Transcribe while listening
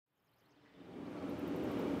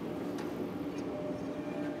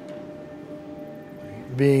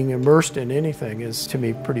being immersed in anything is, to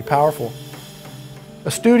me, pretty powerful.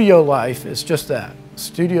 A studio life is just that.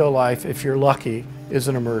 Studio life, if you're lucky, is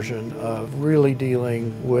an immersion of really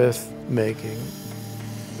dealing with making.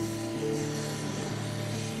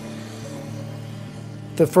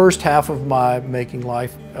 The first half of my making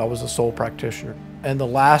life, I was a sole practitioner. And the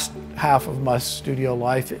last half of my studio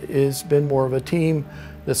life has been more of a team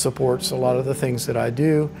that supports a lot of the things that I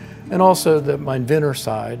do. And also that my inventor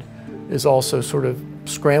side is also sort of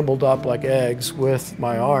scrambled up like eggs with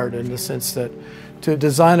my art, in the sense that to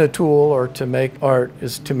design a tool or to make art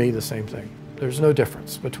is, to me, the same thing. There's no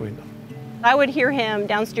difference between them. I would hear him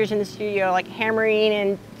downstairs in the studio like hammering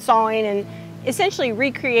and sawing and essentially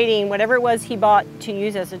recreating whatever it was he bought to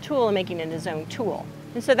use as a tool and making it his own tool.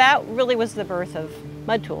 And so that really was the birth of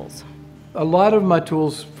MudTools. A lot of my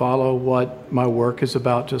tools follow what my work is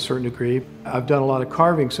about to a certain degree. I've done a lot of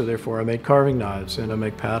carving, so therefore I make carving knives and I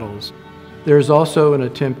make paddles. There's also an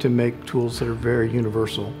attempt to make tools that are very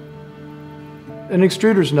universal. An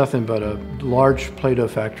extruder is nothing but a large Play-Doh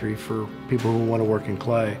factory for people who want to work in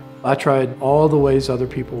clay. I tried all the ways other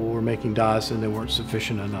people were making dies and they weren't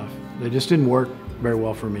sufficient enough. They just didn't work very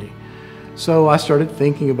well for me. So I started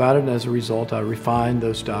thinking about it, and as a result I refined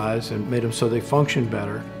those dies and made them so they functioned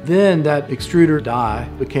better. Then that extruder die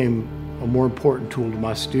became a more important tool to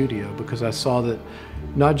my studio, because I saw that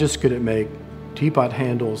not just could it make teapot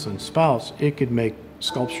handles and spouts, it could make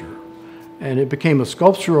sculpture. And it became a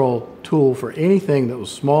sculptural tool for anything that was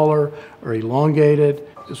smaller or elongated.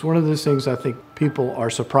 It's one of those things I think people are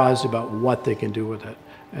surprised about what they can do with it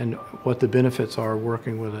and what the benefits are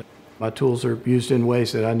working with it. My tools are used in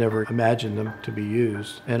ways that I never imagined them to be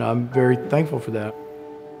used, and I'm very thankful for that.